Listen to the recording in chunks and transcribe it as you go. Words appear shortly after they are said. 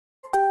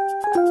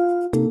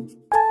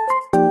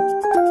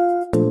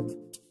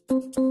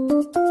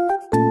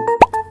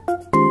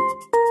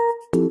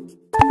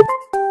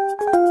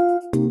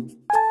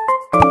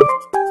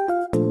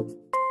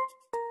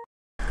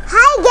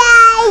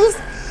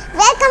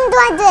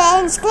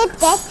Advay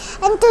Unscripted,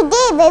 and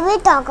today we will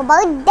talk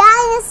about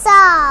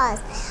dinosaurs.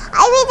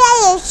 I will tell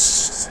you a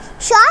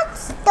short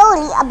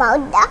story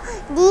about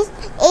these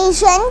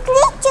Asian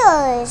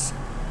creatures.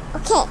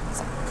 Okay,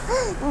 so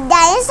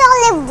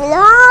dinosaurs lived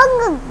long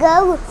ago.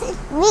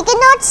 We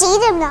cannot see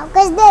them now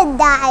because they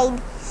died.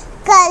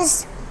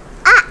 Because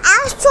an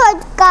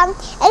asteroid come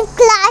and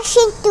clash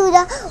into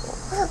the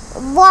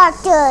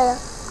water.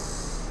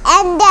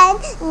 And then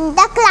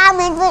the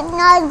climate was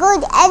not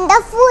good and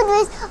the food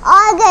was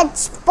all get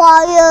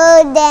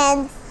spoiled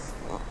and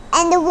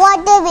the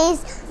water was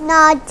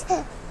not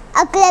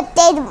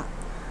accepted.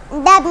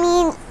 That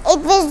means it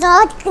was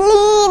not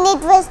clean,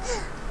 it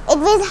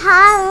was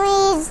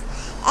harmless,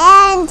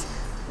 and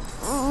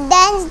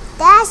then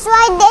that's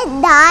why they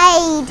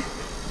died.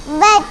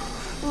 But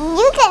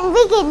we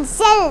can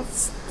still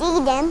see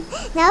them.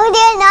 Now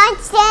they are not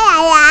still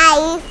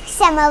alive,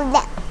 some of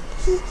them.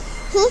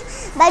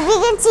 But we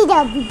can see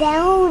the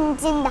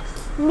bones in the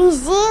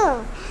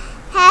museum.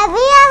 Have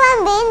you ever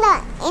been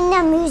in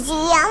the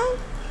museum?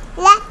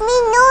 Let me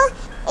know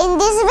in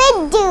this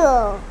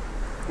video.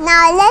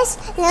 Now let's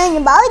learn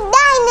about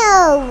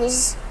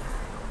dinos.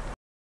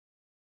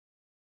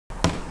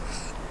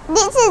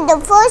 This is the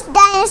first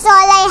dinosaur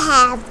I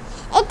have.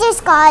 It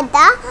is called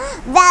the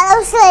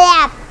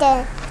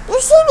Velociraptor. You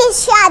see these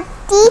sharp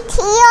teeth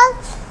here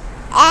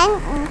and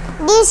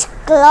these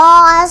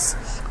claws.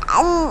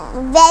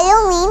 And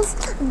velo means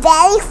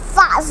very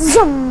fast.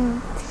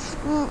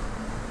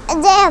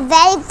 They are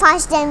very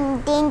fast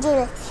and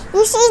dangerous.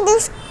 You see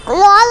this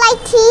claw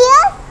right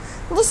here?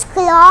 This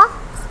claw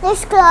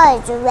is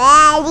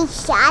very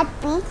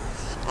sharp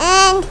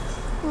and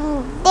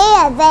they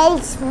are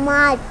very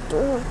smart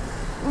too.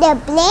 Their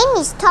brain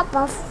is top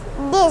of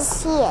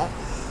this here.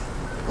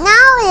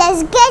 Now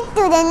let's get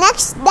to the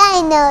next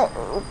dino.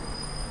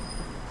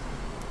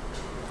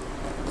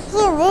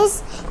 Here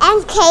is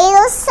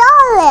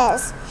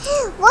Ankylosaurus.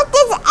 What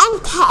does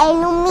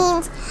ankylo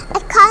means?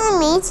 Ankylo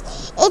means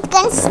it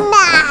can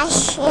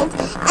smash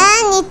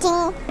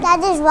anything that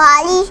is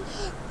really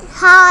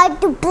hard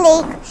to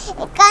break.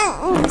 It can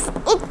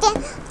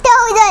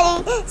totally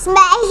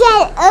smash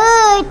an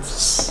earth.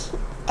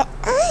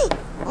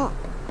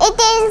 It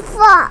is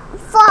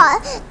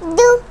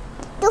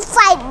to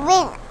fight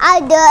with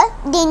other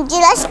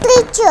dangerous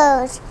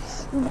creatures.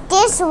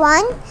 This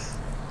one,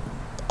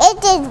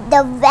 it is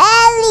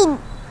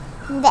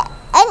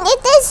and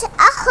it is a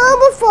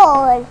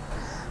herbivore.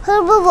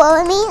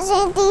 Herbivore means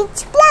it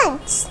eats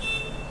plants.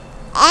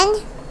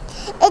 And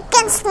it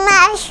can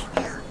smash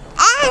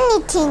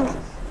anything.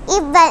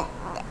 Even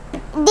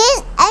this,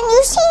 and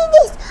you see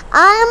this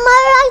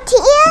armor right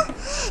here?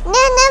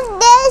 Then if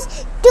there's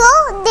two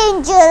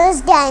dangerous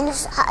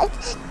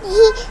dinosaurs,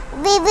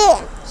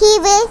 he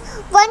will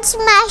one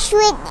smash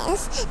with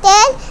his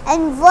tail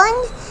and one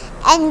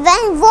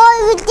war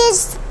with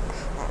this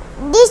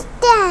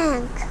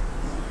tank.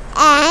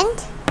 And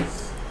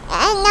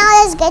now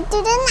let's get to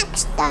the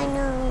next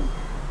dino.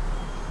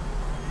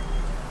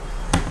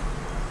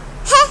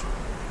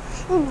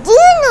 Do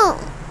you know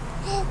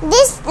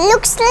this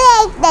looks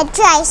like the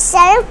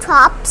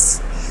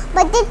Triceratops,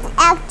 but it's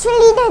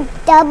actually the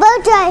double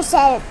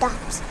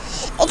Triceratops.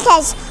 It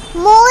has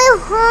more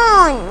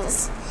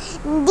horns.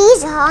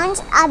 These horns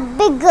are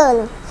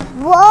bigger.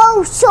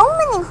 Whoa, so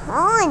many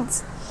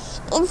horns.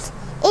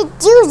 It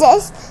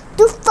uses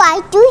to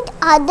fight with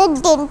other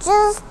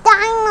dangerous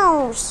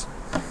dinos.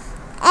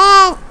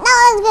 And now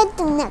let's get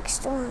to the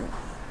next one.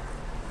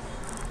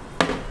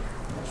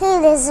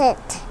 Here is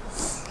it.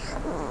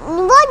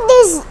 What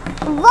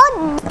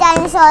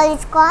dinosaur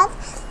is called?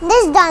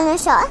 This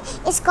dinosaur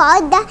is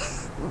called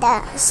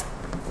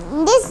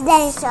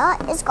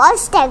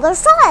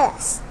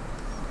Stegosaurus.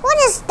 What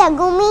does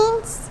stego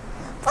means?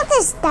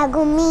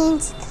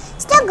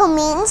 Stego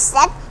means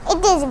that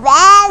it is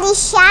very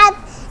sharp.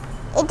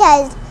 It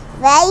has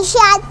very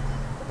sharp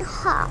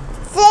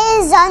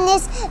fins on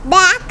its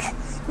back.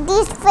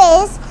 These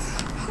fins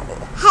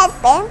help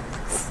him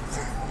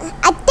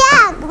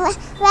attack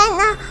when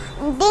a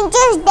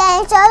dangerous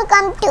dinosaur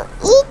comes to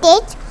eat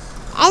it,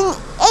 and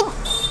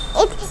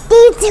it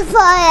teeth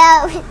fall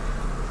out.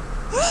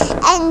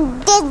 And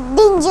this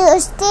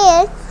dangerous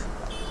tail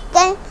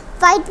can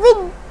fight with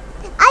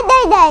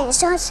other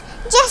dinosaurs,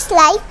 just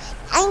like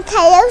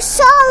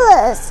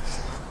Ankylosaurus.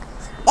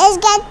 Let's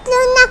get to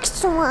the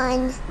next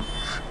one.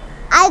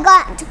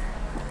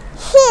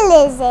 Here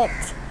is it.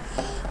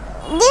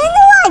 Do you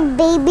know what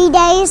baby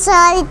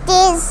dinosaur it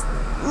is?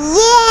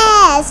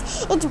 Yes,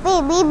 it's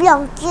baby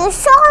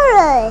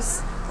Bronchiosaurus.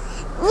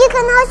 You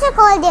can also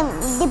call them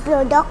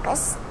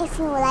Diplodocus if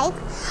you like.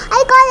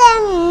 I call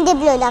them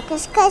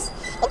Diplodocus because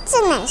it's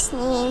a nice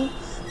name.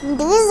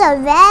 These are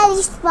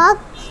very small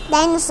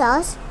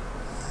dinosaurs.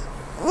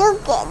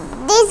 Look at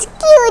this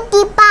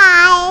cutie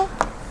pie.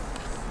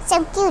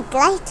 So cute,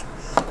 right?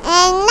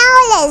 And now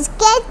let's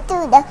get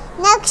to the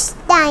next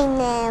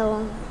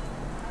dino.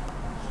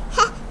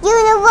 You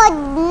know what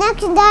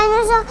next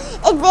dinosaur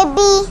it will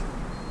be?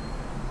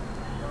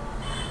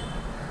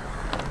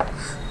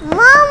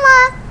 Mama,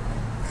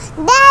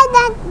 Dad,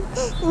 that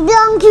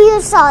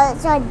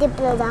Bronchiosaurus or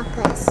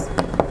Diplodocus.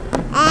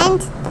 And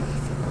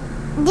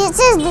this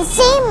is the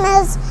same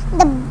as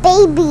the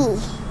baby.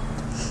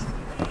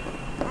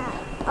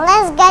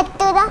 Let's get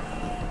to the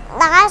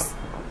last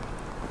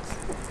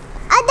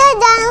other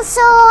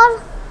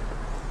dinosaur.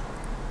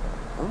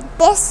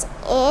 This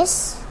is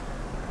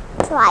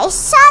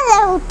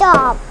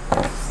Triceratops.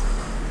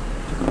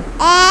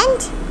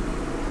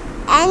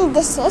 And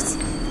this is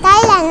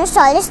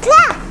Tyrannosaurus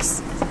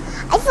Rex.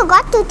 I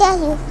forgot to tell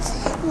you.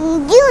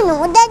 Do you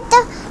know that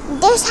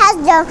this has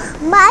the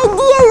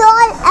mightiest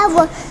roar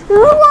ever?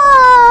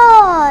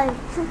 Roar!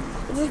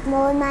 It is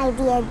more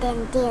mightier than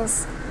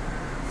this.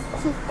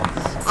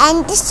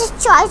 And this is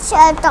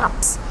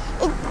Triceratops.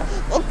 It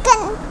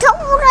can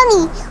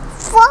totally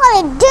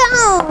fall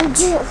down.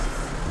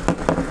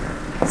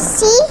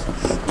 See,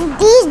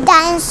 these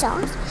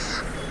dinosaurs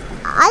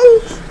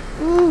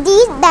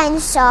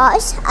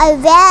are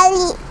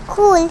very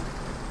cool.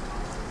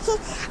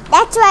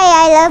 That's why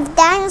I love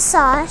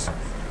dinosaurs.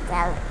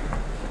 Well,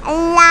 and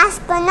last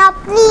but not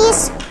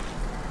least,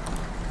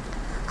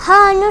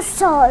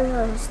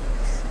 Tyrannosaurus.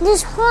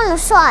 This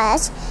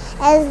Tyrannosaurus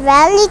has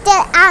very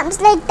little arms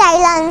like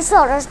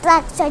Tyrannosaurus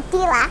Rex or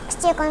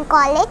T-Rex, you can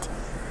call it.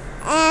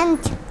 And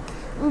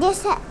you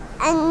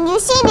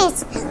see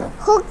this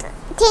hook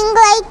thing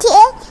right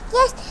here?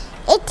 Yes,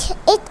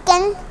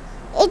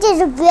 it is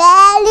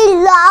very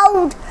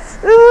loud.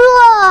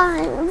 Roar.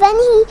 When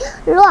he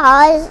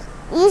roars,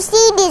 you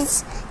see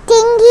this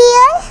thing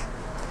here?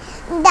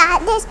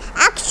 That is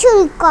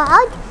actually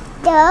called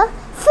the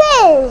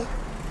frill.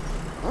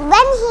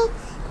 When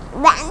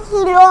he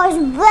roars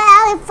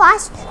very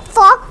fast,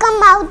 fog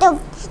come out of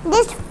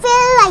this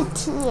frill right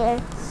here.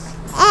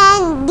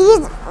 And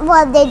these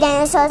were the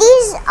dinosaurs.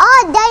 These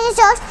are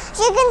dinosaurs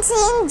you can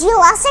see in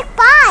Jurassic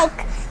Park.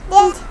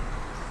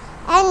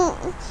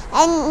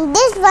 And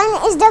this one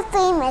is the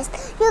famous.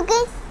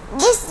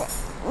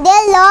 There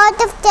are a lot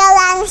of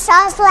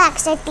Tyrannosaurus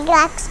Rex and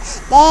T-Rex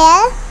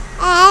there.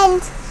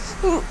 And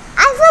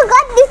I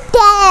forgot to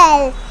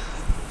tell.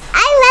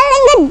 I'm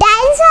wearing the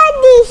dinosaur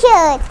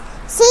t-shirt.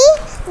 See?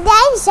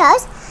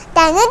 Dinosaurs,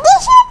 dino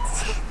t-shirts.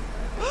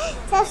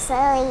 So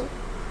silly.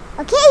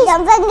 Okay,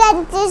 don't forget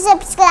to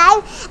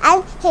subscribe and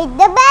hit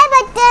the bell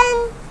button.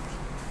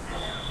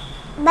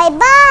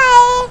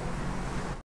 Bye-bye.